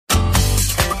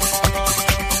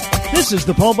This is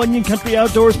the Paul Bunyan Country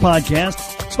Outdoors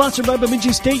Podcast, sponsored by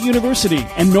Bemidji State University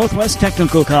and Northwest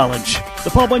Technical College.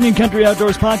 The Paul Bunyan Country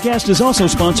Outdoors Podcast is also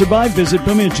sponsored by Visit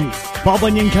Bemidji. Paul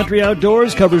Bunyan Country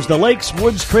Outdoors covers the lakes,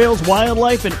 woods, trails,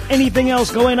 wildlife, and anything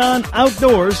else going on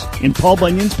outdoors in Paul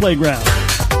Bunyan's playground.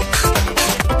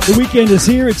 The weekend is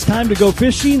here. It's time to go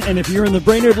fishing, and if you're in the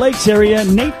Brainerd Lakes area,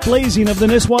 Nate Blazing of the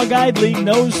Nisswa Guide League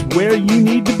knows where you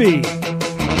need to be.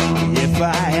 If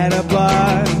I had a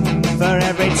bar for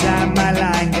every time my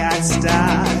line got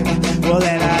stuck, well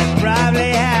then I'd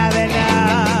probably have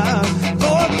enough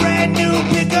for a brand new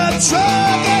pickup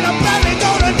truck, and I'm probably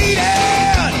gonna need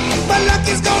it. My luck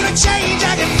is gonna change,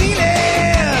 I can feel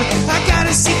it. I got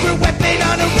a secret weapon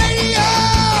on the radio.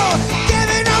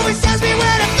 Kevin always tells me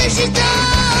where the fish is done.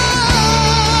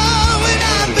 When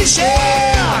I'm fishing,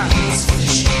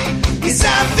 yes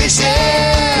I'm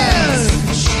fishing.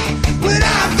 When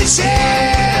I'm fishing,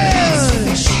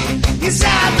 yes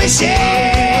I'm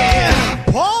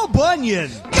fishing. Paul Bunyan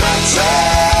Country.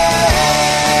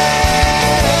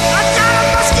 I got a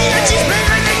muskie and she's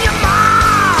bigger than your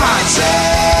mom. Country.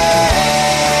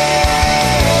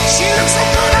 She looks so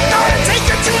good I'm gonna take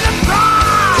her to the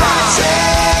prom. Country.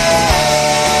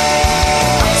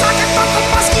 I'm talking about the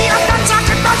muskie, I'm not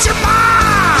talking about your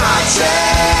mom. Country.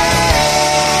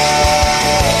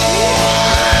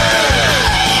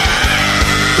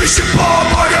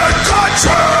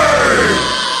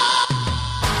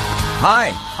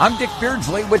 Hi, I'm Dick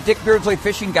Beardsley with Dick Beardsley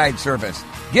Fishing Guide Service.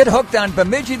 Get hooked on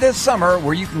Bemidji this summer,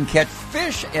 where you can catch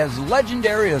fish as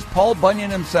legendary as Paul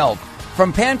Bunyan himself.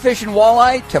 From panfish and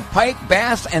walleye to pike,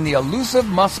 bass, and the elusive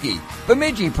muskie,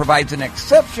 Bemidji provides an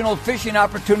exceptional fishing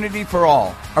opportunity for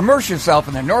all. Immerse yourself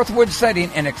in the Northwood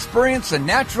setting and experience the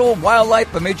natural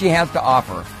wildlife Bemidji has to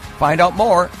offer. Find out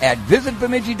more at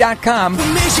visitbemidji.com.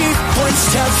 Bemidji one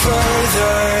step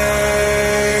further.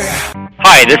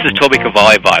 Hi, this is Toby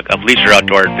Cavalli-Bog of Leisure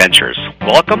Outdoor Adventures.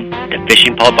 Welcome to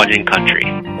Fishing Paul Bunyan Country.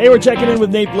 Hey, we're checking in with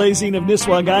Nate Blazing of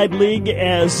Nisswa Guide League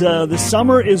as the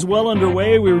summer is well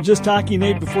underway. We were just talking,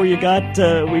 Nate, before you got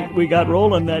we got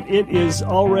rolling, that it is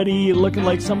already looking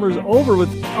like summer's over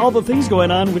with all the things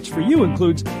going on, which for you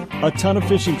includes a ton of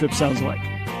fishing trips, sounds like.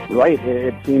 Right.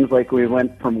 It seems like we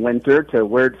went from winter to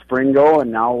where'd spring go,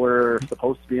 and now we're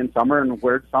supposed to be in summer, and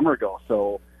where'd summer go?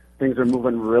 So things are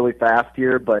moving really fast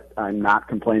here, but I'm not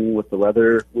complaining with the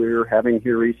weather we're having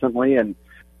here recently. And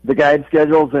the guide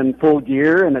schedule's in full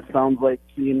gear, and it sounds like,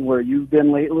 seeing where you've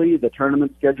been lately, the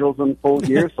tournament schedule's in full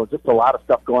gear. So just a lot of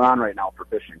stuff going on right now for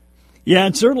fishing. Yeah,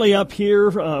 and certainly up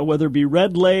here, whether it be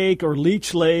Red Lake or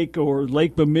Leech Lake or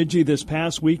Lake Bemidji this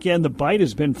past weekend, the bite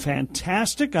has been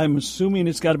fantastic. I'm assuming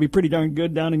it's got to be pretty darn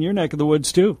good down in your neck of the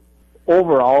woods, too.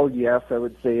 Overall, yes, I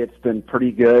would say it's been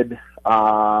pretty good.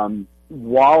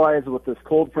 Walleyes with this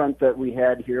cold front that we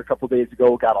had here a couple of days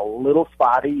ago got a little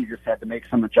spotty. You just had to make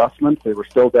some adjustments. They were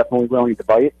still definitely willing to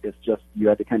bite. It's just you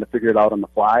had to kind of figure it out on the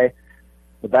fly.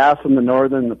 The bass in the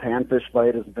northern, the panfish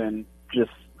bite has been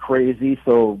just crazy.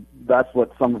 So that's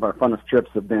what some of our funnest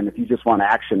trips have been. If you just want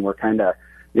action, we're kind of,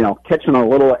 catching a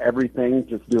little of everything,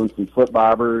 just doing some flip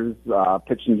bobbers,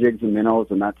 pitching jigs and minnows.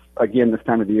 And that's, again, this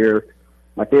time of the year,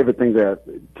 my favorite thing to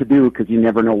do, because you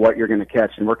never know what you're going to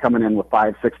catch. And we're coming in with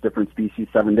 5, 6 different species,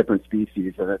 7 different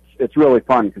species. And it's really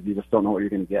fun because you just don't know what you're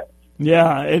going to get.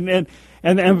 Yeah, and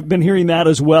I've been hearing that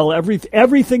as well.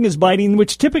 Everything is biting,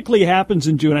 which typically happens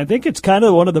in June. I think it's kind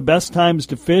of one of the best times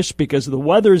to fish because the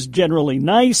weather's generally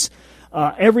nice.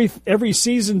 Every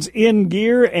season's in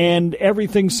gear, and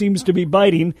everything seems to be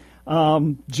biting.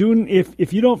 June,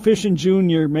 if you don't fish in June,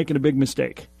 you're making a big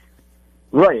mistake.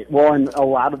 Right. Well, and a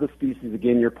lot of the species,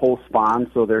 again, you're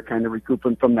post-spawn, so they're kind of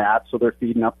recouping from that, so they're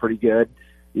feeding up pretty good.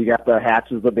 You got the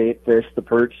hatches, the bait fish, the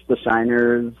perch, the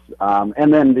shiners.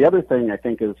 And then the other thing I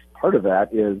think is part of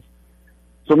that is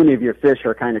so many of your fish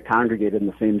are kind of congregated in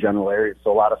the same general area.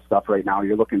 So a lot of stuff right now,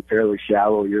 you're looking fairly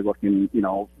shallow. You're looking,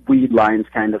 weed lines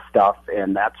kind of stuff.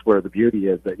 And that's where the beauty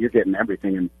is, that you're getting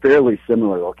everything in fairly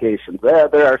similar locations.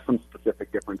 There are some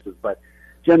specific differences, but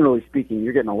generally speaking,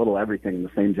 you're getting a little everything in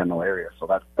the same general area. So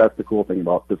that's the cool thing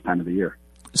about this time of the year.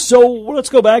 So let's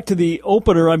go back to the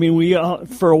opener. I mean, we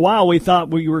for a while we thought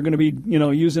we were going to be,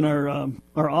 using our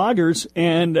augers,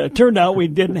 and it turned out we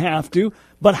didn't have to.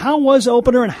 But how was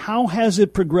opener, and how has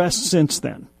it progressed since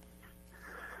then?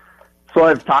 So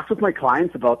I've talked with my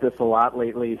clients about this a lot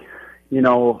lately.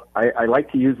 I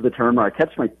like to use the term, or I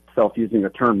catch myself using the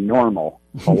term normal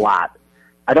a lot.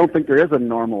 I don't think there is a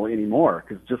normal anymore,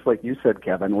 because just like you said,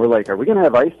 Kevin, we're like, are we going to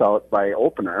have ice out by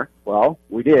opener? Well,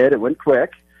 we did. It went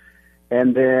quick.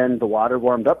 And then the water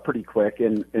warmed up pretty quick.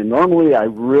 And normally I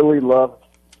really love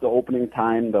the opening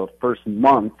time, the first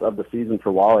month of the season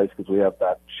for walleyes, because we have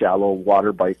that shallow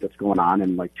water bite that's going on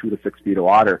in like 2 to 6 feet of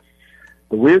water.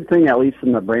 The weird thing, at least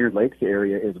in the Brainerd Lakes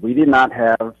area, is we did not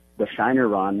have the shiner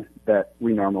run that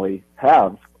we normally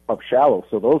have of shallow.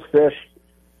 So those fish,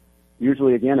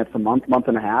 usually, again, it's a month, month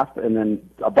and a half, and then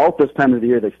about this time of the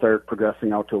year, they start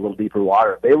progressing out to a little deeper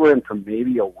water. They were in for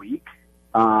maybe a week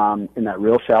in that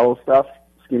real shallow stuff,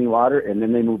 skinny water, and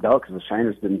then they moved out because the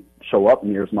shiners didn't show up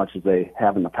near as much as they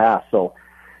have in the past. So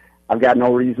I've got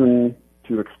no reason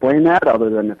to explain that other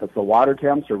than if it's the water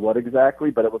temps or what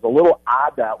exactly, but it was a little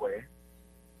odd that way.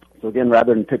 So again,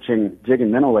 rather than pitching jig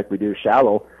and minnow like we do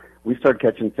shallow, we started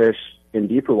catching fish in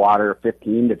deeper water,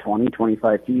 15 to 20,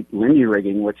 25 feet, lindy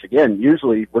rigging, which again,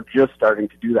 usually we're just starting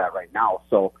to do that right now.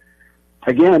 So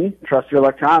again, trust your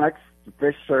electronics. The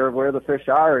fish are where the fish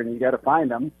are, and you got to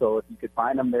find them. So if you could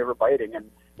find them, they were biting.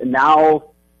 And now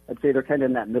I'd say they're kind of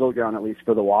in that middle ground, at least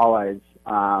for the walleyes.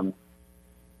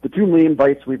 The two main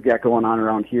bites we've got going on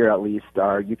around here, at least,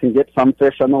 are you can get some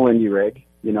fish on the lindy rig,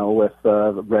 you know, with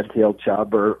red-tailed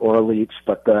chub or a leech,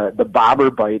 but the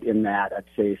bobber bite in that, I'd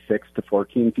say 6 to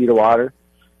 14 feet of water,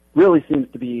 really seems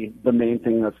to be the main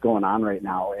thing that's going on right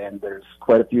now. And there's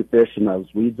quite a few fish in those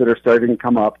weeds that are starting to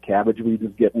come up. Cabbage weed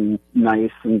is getting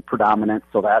nice and predominant,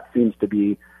 so that seems to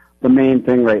be the main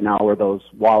thing right now where those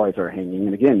walleyes are hanging.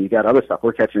 And again, you got other stuff.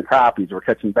 We're catching crappies, we're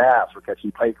catching bass, we're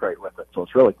catching pike right with it, so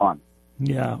it's really fun.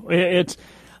 Yeah, it's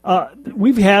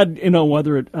we've had,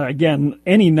 whether it, again,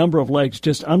 any number of lakes,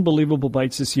 just unbelievable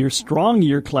bites this year, strong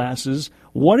year classes.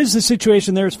 What is the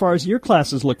situation there as far as year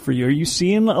classes look for you? Are you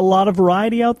seeing a lot of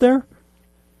variety out there?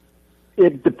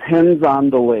 It depends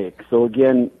on the lake. So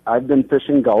again, I've been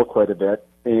fishing gull quite a bit,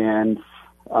 and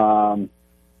I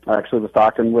actually was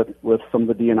talking with some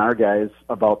of the DNR guys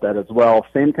about that as well.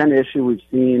 Same kind of issue we've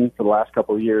seen for the last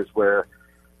couple of years where,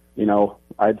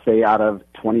 I'd say out of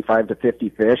 25 to 50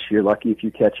 fish, you're lucky if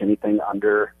you catch anything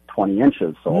under 20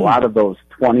 inches. So a lot of those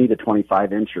 20 to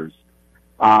 25 inches.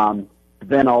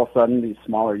 Then all of a sudden, these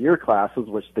smaller year classes,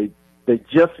 which they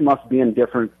just must be in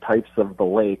different types of the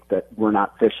lake that we're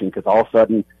not fishing, because all of a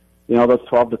sudden, those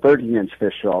 12 to 13-inch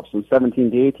fish show up, some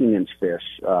 17 to 18-inch fish.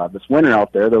 This winter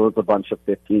out there was a bunch of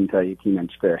 15 to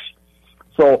 18-inch fish.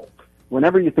 So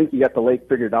whenever you think you got the lake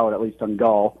figured out, at least on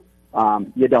gull,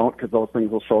 you don't, because those things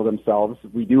will show themselves.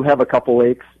 We do have a couple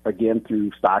lakes, again,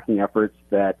 through stocking efforts,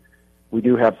 that we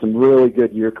do have some really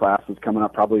good year classes coming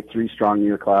up, probably 3 strong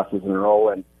year classes in a row.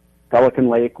 And Pelican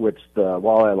Lake, which the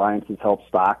Walleye Alliance has helped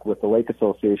stock with the Lake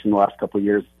Association the last couple of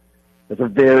years, is a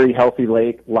very healthy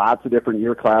lake, lots of different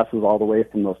year classes, all the way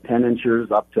from those 10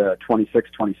 inchers up to 26,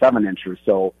 27 inchers.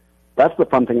 So that's the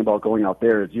fun thing about going out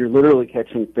there, is you're literally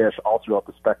catching fish all throughout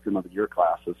the spectrum of the year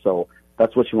classes. So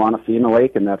that's what you want to see in the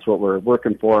lake, and that's what we're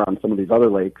working for on some of these other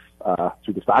lakes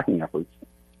through the stocking efforts.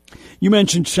 You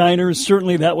mentioned shiners.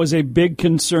 Certainly that was a big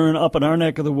concern up in our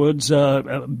neck of the woods,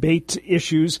 bait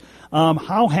issues.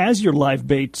 How has your live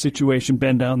bait situation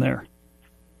been down there?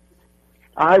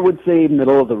 I would say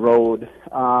middle of the road.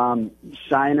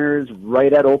 Shiners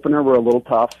right at opener were a little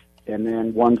tough, and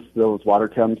then once those water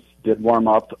temps did warm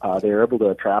up, they were able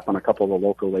to trap on a couple of the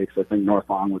local lakes. I think North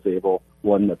Long was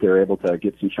one that they were able to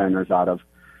get some shiners out of.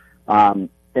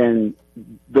 And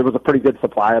there was a pretty good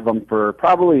supply of them for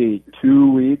probably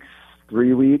 2 weeks,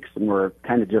 3 weeks, and we're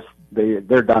kind of just,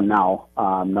 they're done now.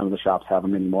 None of the shops have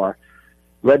them anymore.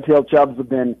 Red-tailed chubs have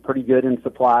been pretty good in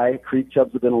supply. Creek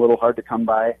chubs have been a little hard to come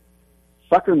by.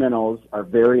 Sucker minnows are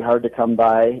very hard to come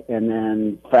by, and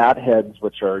then fatheads,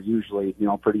 which are usually,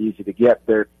 pretty easy to get,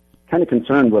 they're kind of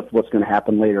concerned with what's going to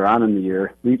happen later on in the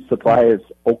year. Leech supply is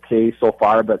okay so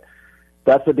far, but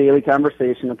that's a daily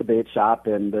conversation at the bait shop,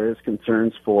 and there's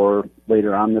concerns for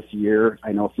later on this year.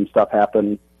 I know some stuff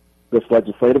happened this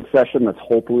legislative session that's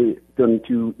hopefully going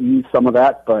to ease some of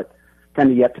that, but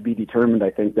kind of yet to be determined. I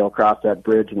think they'll cross that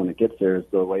bridge when it gets there, is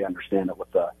the way I understand it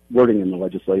with the wording in the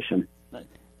legislation.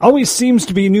 Always seems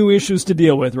to be new issues to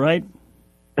deal with, right?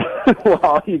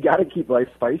 Well, you got to keep life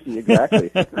spicy, exactly.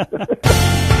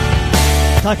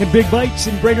 Talking big bites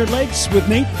in Brainerd Lakes with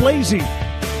Nate Blazing.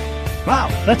 Wow,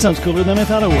 that sounds cooler than I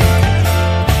thought it would.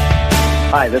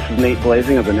 Hi, this is Nate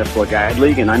Blazing of the Nisswa Guide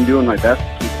League, and I'm doing my best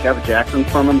to keep Kevin Jackson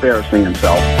from embarrassing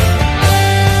himself.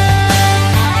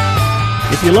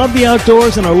 If you love the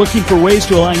outdoors and are looking for ways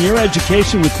to align your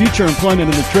education with future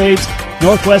employment in the trades,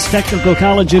 Northwest Technical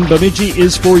College in Bemidji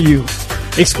is for you.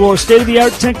 Explore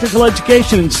state-of-the-art technical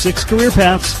education in 6 career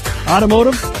paths: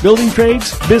 automotive, building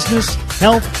trades, business,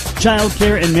 health,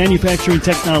 childcare, and manufacturing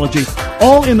technology,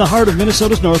 all in the heart of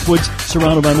Minnesota's Northwoods,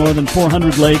 surrounded by more than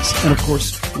 400 lakes and, of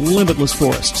course, limitless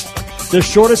forests. The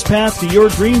shortest path to your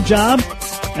dream job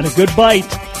and a good bite.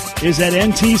 is at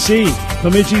NTC,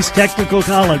 Bemidji's Technical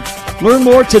College. Learn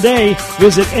more today.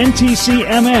 Visit ntcmn.edu.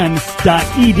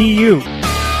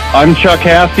 I'm Chuck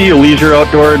Haffey, Leisure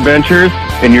Outdoor Adventures,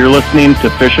 and you're listening to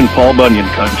Fishin' Paul Bunyan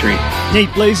Country.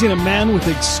 Nate Blazing, a man with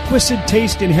exquisite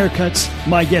taste in haircuts,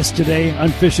 my guest today on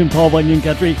Fishin' Paul Bunyan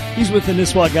Country. He's with the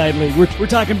Nisswa Guide League. We're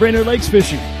talking Brainerd Lakes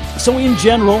fishing. So in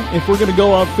general, if we're going to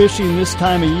go out fishing this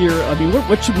time of year, I mean,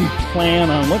 what should we plan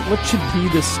on? What should be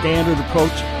the standard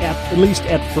approach, at least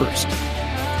at first?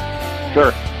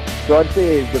 Sure. So I'd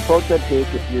say the approach I'd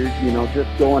take if you're,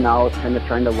 just going out, kind of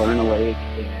trying to learn a lake,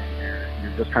 and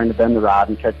you're just trying to bend the rod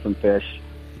and catch some fish,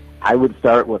 I would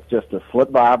start with just a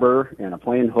slip bobber and a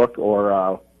plain hook or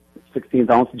a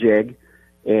 16th-ounce jig.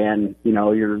 And,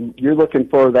 you're looking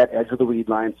for that edge of the weed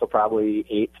line, so probably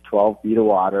 8 to 12 feet of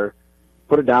water.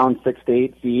 Put it down 6 to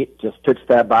 8 feet. Just pitch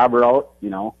that bobber out,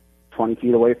 20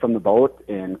 feet away from the boat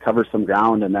and cover some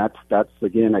ground. And that's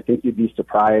again, I think you'd be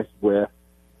surprised with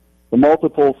the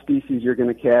multiple species you're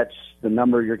going to catch, the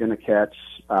number you're going to catch.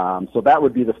 So that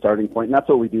would be the starting point. And that's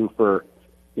what we do for,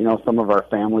 some of our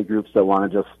family groups that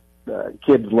want to just,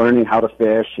 kids learning how to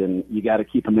fish, and you got to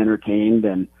keep them entertained.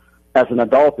 And as an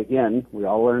adult, again, we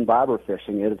all learn bobber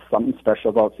fishing. It's something special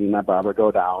about seeing that bobber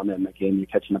go down. And again, you're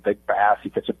catching a big bass, you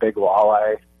catch a big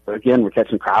walleye. But again, we're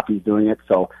catching crappies doing it.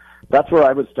 So that's where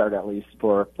I would start, at least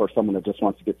for someone that just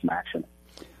wants to get some action.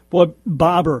 Boy,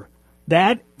 bobber,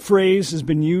 that phrase has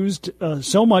been used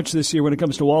so much this year when it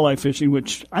comes to walleye fishing,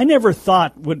 which I never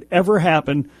thought would ever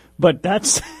happen. But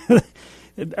that's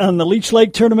on the Leech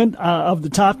Lake tournament, of the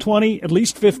top 20, at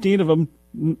least 15 of them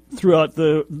throughout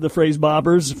the phrase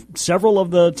bobbers. Several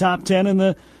of the top 10 in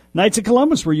the Knights of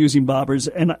Columbus were using bobbers,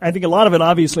 and I think a lot of it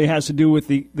obviously has to do with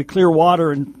the clear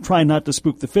water and trying not to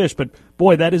spook the fish. But,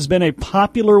 boy, that has been a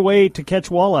popular way to catch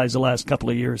walleyes the last couple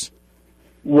of years.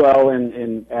 Well,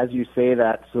 and as you say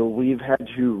that, so we've had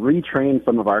to retrain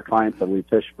some of our clients that we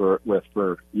fished with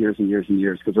for years and years and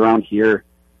years, because around here,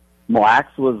 Mille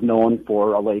Lacs was known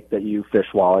for a lake that you fish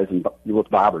walleyes and with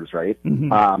bobbers, right?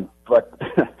 Mm-hmm. But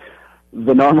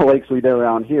the normal lakes we do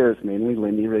around here is mainly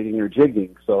lindy rigging or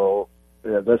jigging. So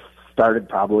this started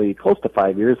probably close to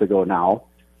 5 years ago now,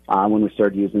 when we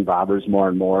started using bobbers more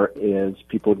and more, is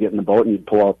people would get in the boat and you'd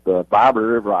pull out the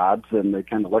bobber rods and they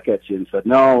kind of look at you and said,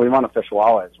 no, we want to fish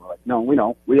walleyes. We're like, no, we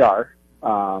know, we are.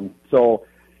 So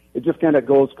it just kind of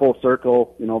goes full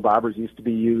circle. Bobbers used to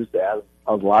be used as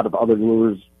a lot of other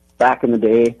lures back in the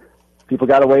day. People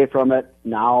got away from it.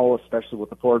 Now, especially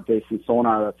with the forward-facing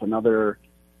sonar, that's another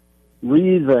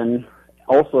reason.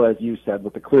 Also, as you said,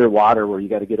 with the clear water where you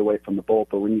got to get away from the boat,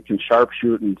 but when you can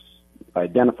sharpshoot and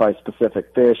identify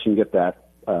specific fish and get that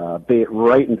bait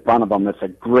right in front of them, that's a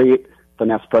great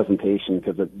finesse presentation,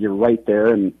 because you're right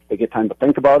there and they get time to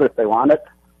think about it if they want it.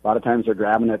 A lot of times they're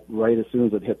grabbing it right as soon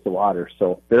as it hits the water.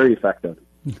 So very effective.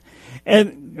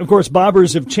 And, of course,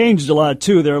 bobbers have changed a lot,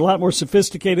 too. They're a lot more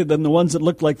sophisticated than the ones that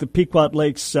looked like the Pequot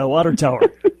Lakes water tower.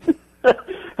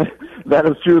 That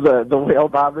is true. The whale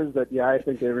bobbers that, I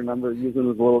think I remember using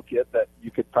as a little kid that you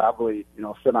could probably,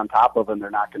 sit on top of and they're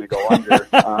not going to go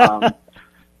under.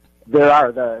 There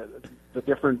are the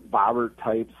different bobber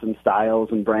types and styles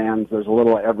and brands. There's a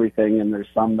little of everything, and there's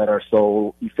some that are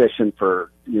so efficient for,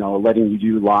 letting you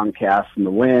do long casts in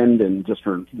the wind and just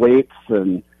for weights.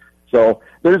 And so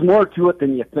there's more to it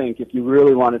than you think if you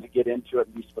really wanted to get into it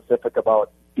and be specific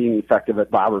about being effective at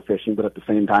bobber fishing, but at the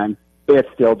same time, it's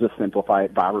still just simplify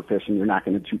it. Bobber fishing, you're not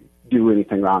going to do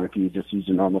anything wrong if you just use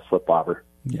a normal slip bobber.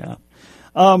 Yeah.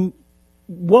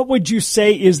 What would you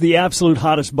say is the absolute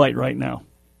hottest bite right now?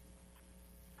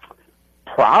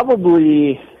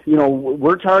 Probably,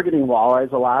 we're targeting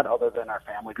walleyes a lot, other than our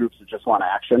family groups that just want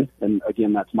action. And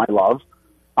again, that's my love.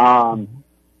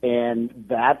 And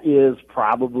that is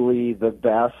probably the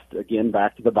best. Again,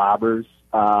 back to the bobbers.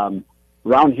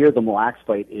 Around here, the Mille Lacs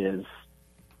bite is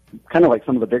kind of like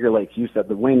some of the bigger lakes. You said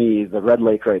the Winnie, the Red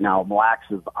Lake right now. Mille Lacs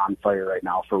is on fire right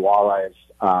now for walleyes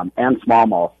and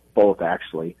smallmouth, both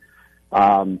actually.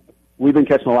 We've been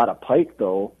catching a lot of pike,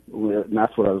 though, and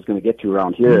that's what I was going to get to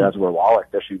around here as we're walleye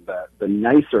fishing. The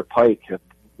nicer pike have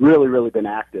really, really been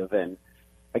active. And,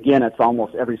 again, it's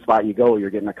almost every spot you go,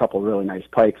 you're getting a couple really nice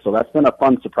pikes. So that's been a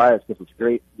fun surprise, because it's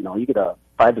great. You get a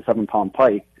 5 to 7 pound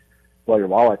pike while you're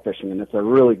walleye fishing, and it's a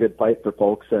really good bite for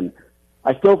folks. And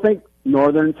I still think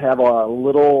northerns have a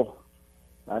little,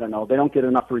 I don't know, they don't get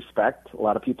enough respect. A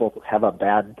lot of people have a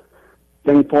bad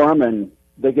thing for them, and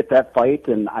they get that fight.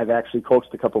 And I've actually coaxed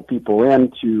a couple people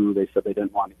into, they said they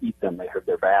didn't want to eat them. They heard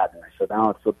they're bad. And I said, no,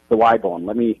 it's the Y bone.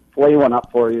 Let me flay one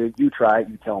up for you. You try it.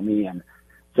 You tell me. And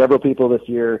several people this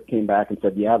year came back and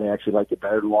said, yeah, they actually liked it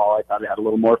better than walleye. I thought it had a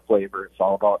little more flavor. It's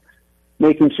all about,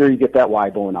 making sure you get that Y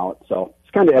bone out. So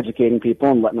it's kind of educating people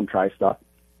and letting them try stuff.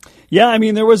 Yeah, I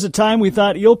mean, there was a time we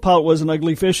thought eel pout was an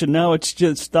ugly fish, and now it's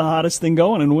just the hottest thing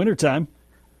going in wintertime.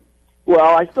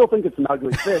 Well, I still think it's an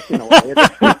ugly fish in a way.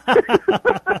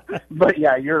 But,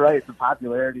 yeah, you're right. The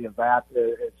popularity of that,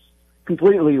 it's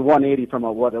completely 180 from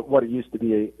what it used to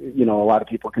be. A lot of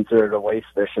people consider it a waste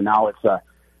fish, and now it's a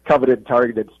coveted,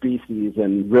 targeted species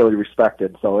and really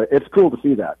respected. So it's cool to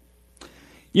see that.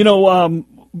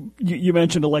 You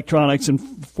mentioned electronics and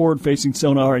forward-facing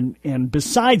sonar, and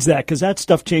besides that, because that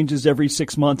stuff changes every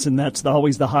 6 months, and that's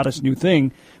always the hottest new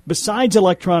thing. Besides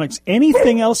electronics,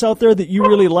 anything else out there that you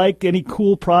really like? Any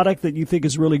cool product that you think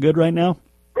is really good right now?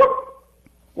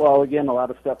 Well, again, a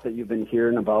lot of stuff that you've been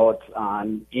hearing about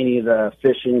on any of the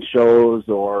fishing shows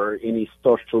or any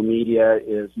social media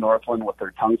is Northland with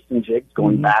their tungsten jigs,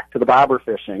 going back to the bobber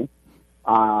fishing.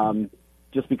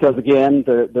 Just because, again,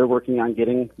 they're working on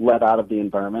getting lead out of the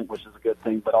environment, which is a good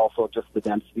thing, but also just the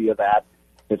density of that.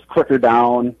 It's quicker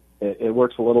down. It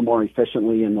works a little more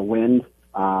efficiently in the wind.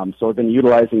 So I've been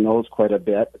utilizing those quite a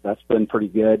bit. That's been pretty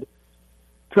good.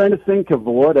 Trying to think of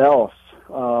what else.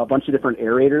 A bunch of different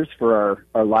aerators for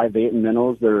our live bait and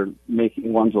minnows. They're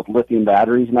making ones with lithium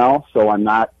batteries now, so I'm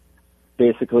not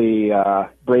basically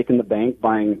breaking the bank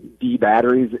buying D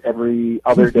batteries every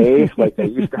other day like they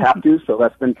used to have to. So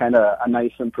that's been kind of a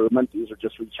nice improvement. These are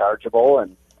just rechargeable,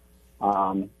 and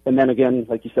then again,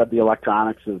 like you said, the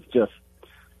electronics is just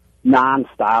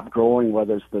non-stop growing,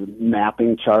 whether it's the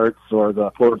mapping charts or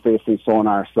the forward-facing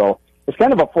sonar. So it's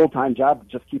kind of a full-time job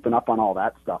just keeping up on all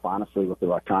that stuff, honestly, with the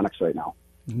electronics right now.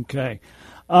 Okay.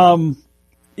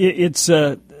 It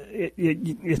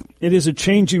is a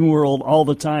changing world all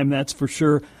the time, that's for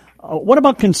sure. What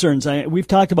about concerns? We've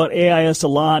talked about AIS a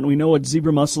lot, and we know what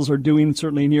zebra mussels are doing,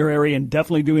 certainly in your area, and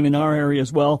definitely doing in our area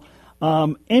as well.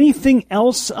 Anything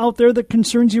else out there that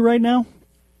concerns you right now?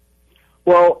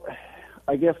 Well,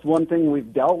 I guess one thing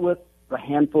we've dealt with a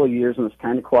handful of years, and it's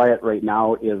kind of quiet right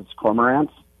now, is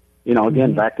cormorants.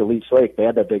 Again, back to Leech Lake, they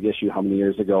had that big issue how many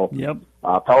years ago? Yep.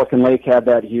 Pelican Lake had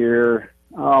that here.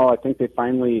 I think they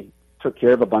finally took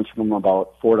care of a bunch of them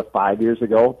about 4 to 5 years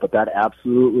ago, but that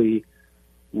absolutely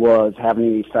was having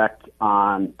an effect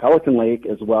on Pelican Lake,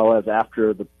 as well as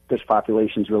after the fish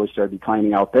populations really started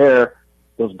declining out there,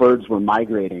 those birds were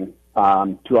migrating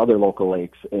to other local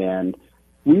lakes. And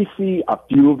we see a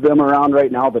few of them around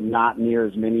right now, but not near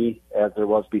as many as there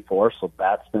was before, so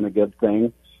that's been a good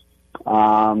thing.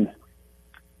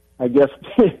 I guess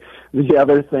the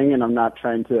other thing, and I'm not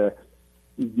trying to,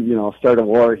 start a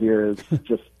war here, is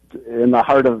just in the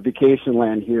heart of vacation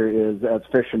land here is, as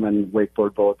fishermen,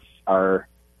 wakeboard boats are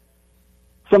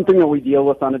something that we deal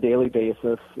with on a daily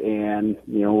basis. And,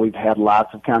 we've had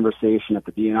lots of conversation at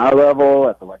the DNR level,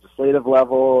 at the legislative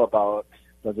level, about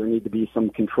does there need to be some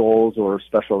controls or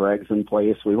special regs in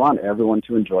place. We want everyone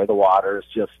to enjoy the waters,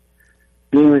 just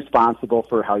being responsible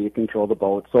for how you control the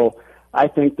boat. So I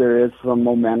think there is some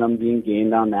momentum being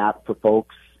gained on that for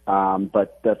folks,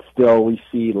 but that still we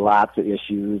see lots of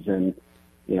issues, and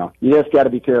you just got to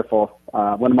be careful.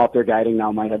 When I'm out there guiding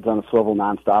now, my head's on a swivel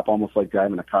nonstop, almost like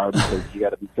driving a car, because you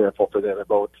got to be careful for the other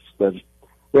boats.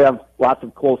 We have lots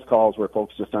of close calls where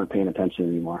folks just aren't paying attention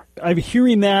anymore. I'm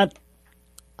hearing that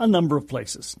a number of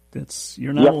places.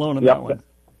 You're not alone in that one.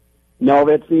 No,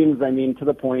 it seems, to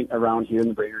the point around here in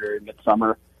the Brainerd area,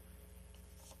 midsummer,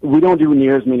 we don't do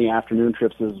near as many afternoon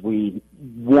trips as we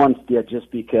once did,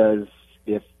 just because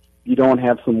if you don't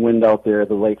have some wind out there,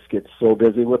 the lakes get so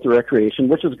busy with the recreation,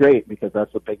 which is great because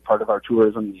that's a big part of our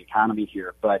tourism and the economy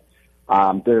here. But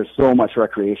there's so much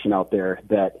recreation out there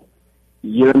that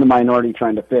you're in the minority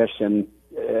trying to fish, and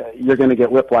you're going to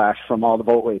get whiplash from all the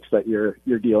boat wakes that you're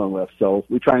dealing with. So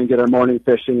we try and get our morning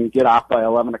fishing, get off by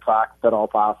 11 o'clock if at all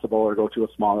possible, or go to a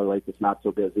smaller lake that's not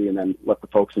so busy, and then let the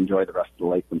folks enjoy the rest of the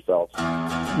lake themselves.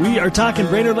 We are talking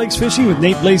Brainerd Lakes fishing with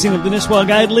Nate Blasing of the Nisswa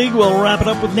Guide League. We'll wrap it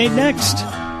up with Nate next.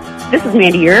 This is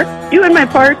Mandy here, doing my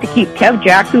part to keep Kev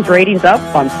Jackson's ratings up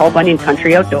on Paul Bunyan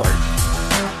Country Outdoors.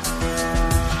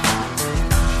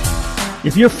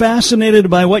 If you're fascinated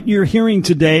by what you're hearing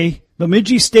today,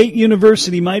 Bemidji State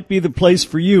University might be the place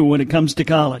for you when it comes to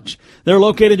college. They're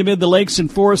located amid the lakes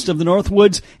and forests of the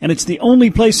Northwoods, and it's the only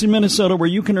place in Minnesota where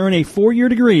you can earn a 4-year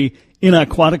degree in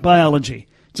aquatic biology.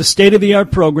 It's a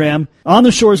state-of-the-art program on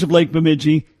the shores of Lake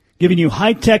Bemidji, giving you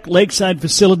high-tech lakeside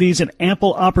facilities and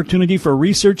ample opportunity for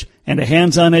research and a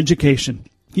hands-on education.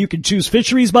 You can choose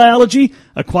fisheries biology,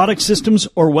 aquatic systems,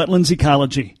 or wetlands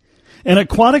ecology. An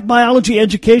aquatic biology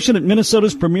education at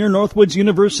Minnesota's premier Northwoods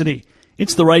University.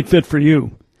 It's the right fit for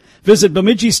you. Visit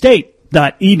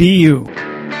bemidjistate.edu.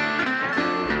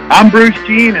 I'm Bruce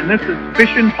Jean, and this is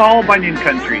Fishin' Paul Bunyan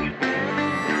Country.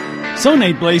 So,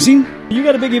 Nate Blazing, you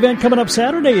got a big event coming up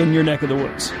Saturday in your neck of the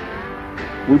woods.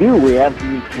 We do. We have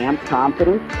the Camp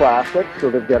Confidence Classic. So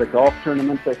they've got a golf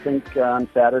tournament, I think, on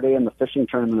Saturday, and the fishing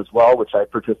tournament as well, which I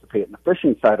participate in the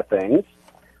fishing side of things.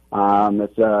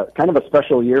 It's kind of a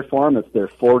special year for them. It's their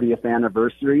 40th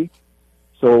anniversary.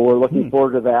 So we're looking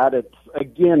forward to that. It's,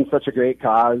 again, such a great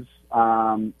cause.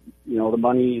 The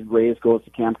money raised goes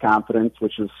to Camp Confidence,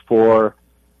 which is for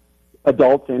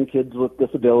adults and kids with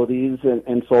disabilities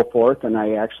and so forth. And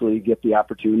I actually get the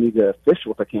opportunity to fish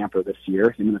with a camper this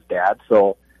year, him and his dad.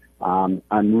 So I'm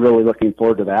really looking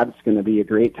forward to that. It's going to be a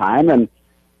great time. And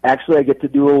actually, I get to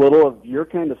do a little of your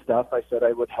kind of stuff. I said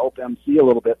I would help MC a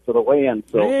little bit for the weigh-in.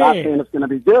 So not saying it's going to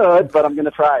be good, but I'm going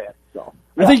to try it. So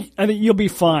yeah. I think you'll be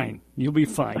fine. You'll be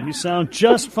fine. You sound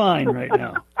just fine right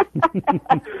now.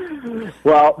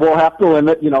 Well, we'll have to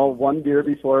limit, one beer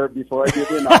before I give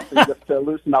you enough, and just to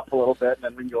loosen up a little bit, and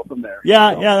then we can go from there.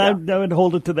 Yeah. That would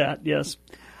hold it to that. Yes.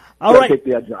 All right. Take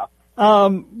the edge off.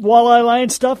 Walleye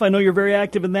Alliance stuff. I know you're very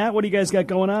active in that. What do you guys got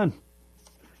going on?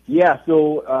 Yeah,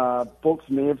 so folks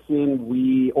may have seen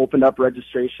we opened up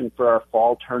registration for our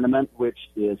fall tournament, which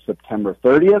is September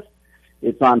 30th.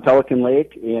 It's on Pelican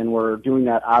Lake, and we're doing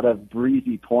that out of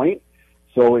Breezy Point.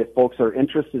 So if folks are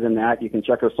interested in that, you can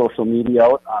check our social media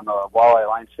out on the Walleye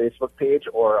Alliance Facebook page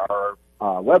or our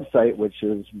website, which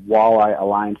is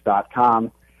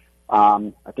walleyealliance.com.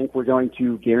 I think we're going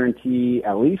to guarantee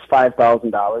at least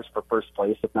 $5,000 for first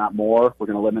place, if not more. We're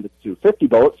going to limit it to 50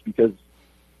 boats because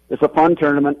it's a fun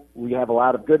tournament. We have a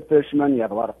lot of good fishermen. You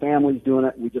have a lot of families doing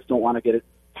it. We just don't want to get it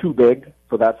too big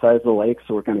for that size of the lake,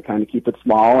 so we're going to kind of keep it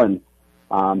small. And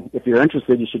if you're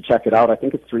interested, you should check it out. I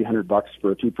think it's $300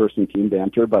 for a two-person team to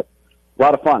enter, but a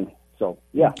lot of fun. So,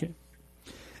 yeah. Okay.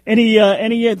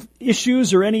 Any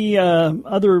issues or any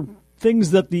other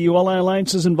things that the Walleye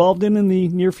Alliance is involved in the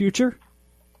near future?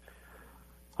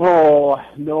 Oh,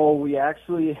 no,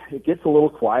 it gets a little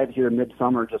quiet here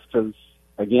midsummer just because,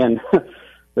 again,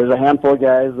 there's a handful of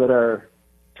guys that are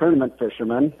tournament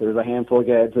fishermen. There's a handful of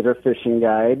guys that are fishing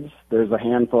guides. There's a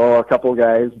couple of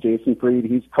guys, Jason Freed,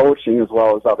 he's coaching as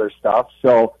well as other stuff.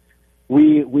 So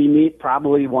we meet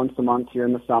probably once a month here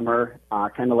in the summer,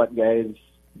 kind of let guys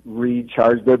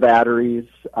recharge their batteries,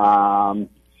 and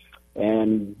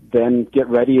then get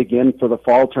ready again for the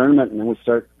fall tournament. And then we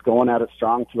start going at it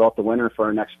strong throughout the winter for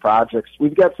our next projects.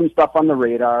 We've got some stuff on the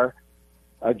radar.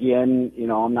 Again,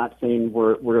 I'm not saying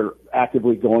we're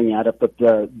actively going at it, but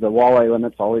the walleye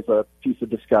limit's always a piece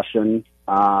of discussion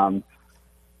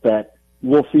that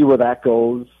we'll see where that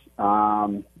goes.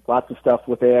 Lots of stuff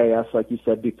with AIS, like you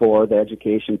said before, the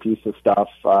education piece of stuff.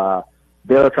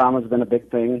 Barotrauma has been a big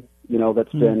thing,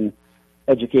 that's been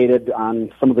educated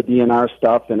on some of the DNR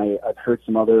stuff, and I've heard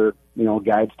some other,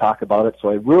 guides talk about it. So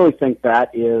I really think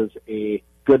that is a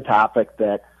good topic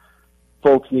that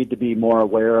folks need to be more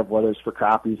aware of, whether it's for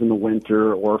crappies in the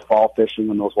winter or fall fishing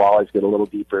when those walleyes get a little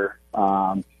deeper.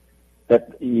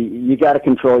 That you got to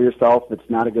control yourself. It's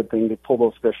not a good thing to pull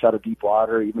those fish out of deep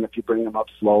water. Even if you bring them up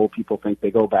slow, people think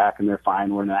they go back and they're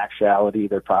fine, when in actuality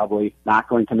they're probably not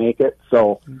going to make it.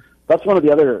 So that's one of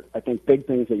the other, I think, big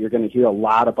things that you're going to hear a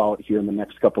lot about here in the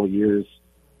next couple of years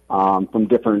from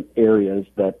different areas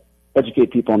that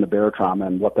educate people on the barotrauma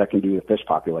and what that can do to fish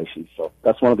populations. So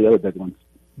that's one of the other big ones.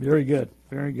 Very good.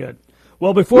 Very good.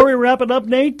 Well, before we wrap it up,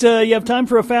 Nate, you have time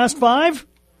for a Fast Five?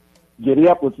 Giddy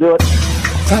up. Let's do it.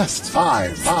 Fast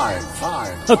Five.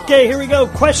 Okay, here we go.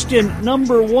 Question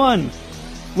number 1.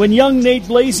 When young Nate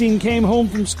Blazing came home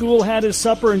from school, had his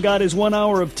supper, and got his 1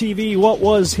 hour of TV, what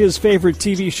was his favorite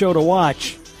TV show to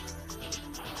watch?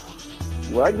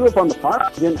 Well, I grew up on the farm. I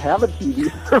didn't have a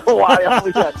TV for a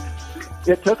while.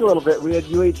 It took a little bit. We had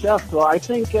UHF, so I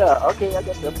think, I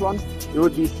got this one. It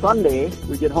would be Sunday.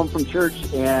 We'd get home from church,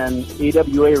 and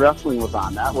AWA wrestling was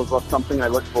on. That was something I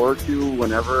looked forward to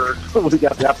whenever we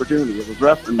got the opportunity. It was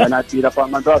wrestling, and I'd beat up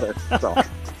on my brother. So.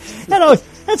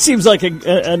 That seems like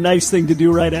a nice thing to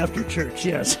do right after church,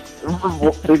 yes.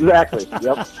 Exactly,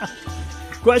 yep.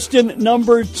 Question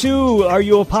number 2. Are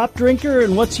you a pop drinker,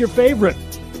 and what's your favorite?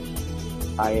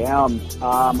 I am.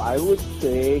 I would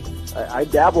say I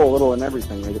dabble a little in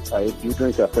everything. I do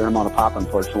drink a fair amount of pop,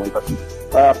 unfortunately, but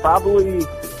probably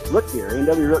root beer.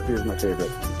 A&W root beer is my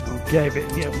favorite. Okay,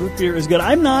 but yeah, root beer is good.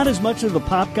 I'm not as much of a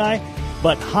pop guy,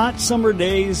 but hot summer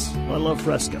days, I love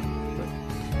Fresca.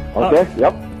 Okay,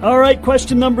 yep. All right,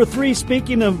 question number 3.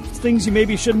 Speaking of things you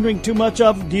maybe shouldn't drink too much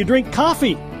of, do you drink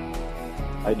coffee?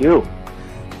 I do.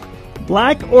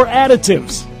 Black or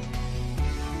additives?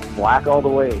 Black all the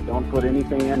way. Don't put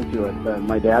anything into it.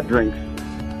 My dad drinks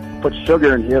put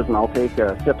sugar in his, and I'll take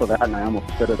a sip of that, and I almost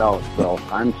spit it out. So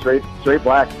I'm straight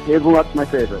black. Hazelnut's my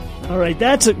favorite. All right,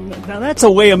 that's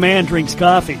a way a man drinks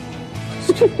coffee.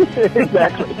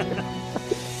 Exactly.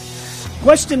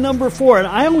 Question number 4, and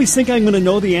I always think I'm going to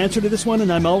know the answer to this one,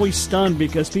 and I'm always stunned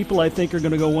because people I think are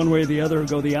going to go one way or the other or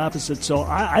go the opposite. So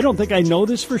I don't think I know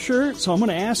this for sure, so I'm going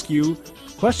to ask you,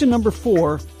 question number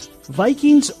 4,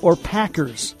 Vikings or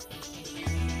Packers?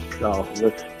 So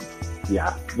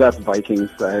that's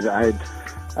Vikings.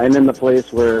 I'm in the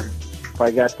place where if I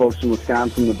got folks from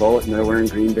Wisconsin to vote and they're wearing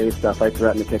Green Bay stuff, I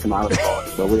threaten to kick them out of the vote.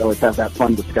 So we always have that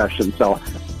fun discussion. So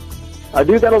I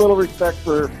do got a little respect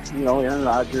for, Aaron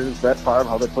Rodgers, Brett Favre,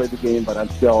 how they played the game, but I'm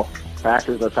still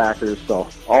Packers are Packers, so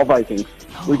all Vikings.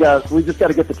 We just got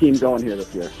to get the team going here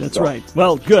this year. That's right.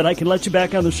 Well, good. I can let you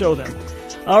back on the show then.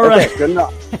 All right. Okay, good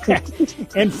enough.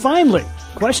 And finally,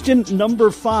 question number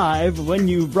 5. When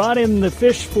you brought in the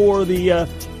fish for the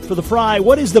fry,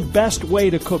 what is the best way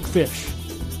to cook fish?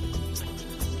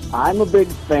 I'm a big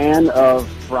fan of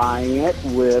frying it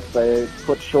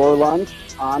put shore lunch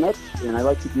on it, and I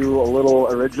like to do a little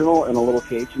original and a little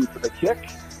Cajun for the kick.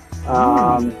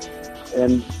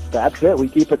 And that's it. We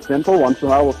keep it simple. Once in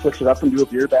a while, we'll switch it up and do a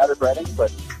beer batter breading,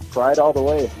 but fried all the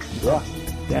way. Yeah.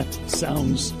 That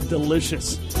sounds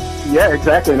delicious. Yeah,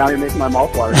 exactly. Now you're making my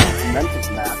mouth water.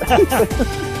 Mentioning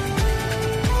that.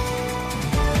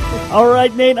 All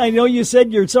right, Nate, I know you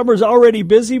said your summer's already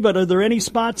busy, but are there any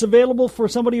spots available for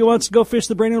somebody who wants to go fish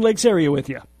the Brainerd Lakes area with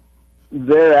you?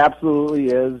 There absolutely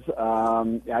is.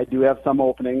 I do have some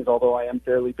openings, although I am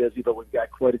fairly busy, but we've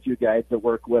got quite a few guys that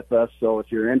work with us. So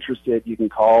if you're interested, you can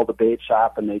call the bait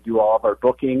shop, and they do all of our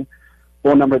booking.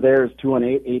 Phone number there is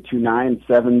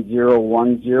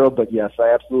 218-829-7010. But, yes,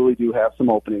 I absolutely do have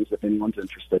some openings if anyone's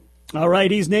interested. All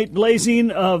right, he's Nate Blasing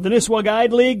of the Nisswa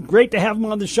Guide League. Great to have him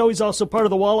on the show. He's also part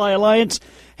of the Walleye Alliance.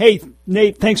 Hey,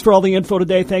 Nate, thanks for all the info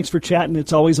today. Thanks for chatting.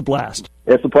 It's always a blast.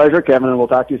 It's a pleasure, Kevin, and we'll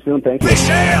talk to you soon. Thank you.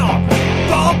 Michelle,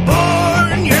 Bob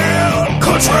Barn, yeah,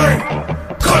 country.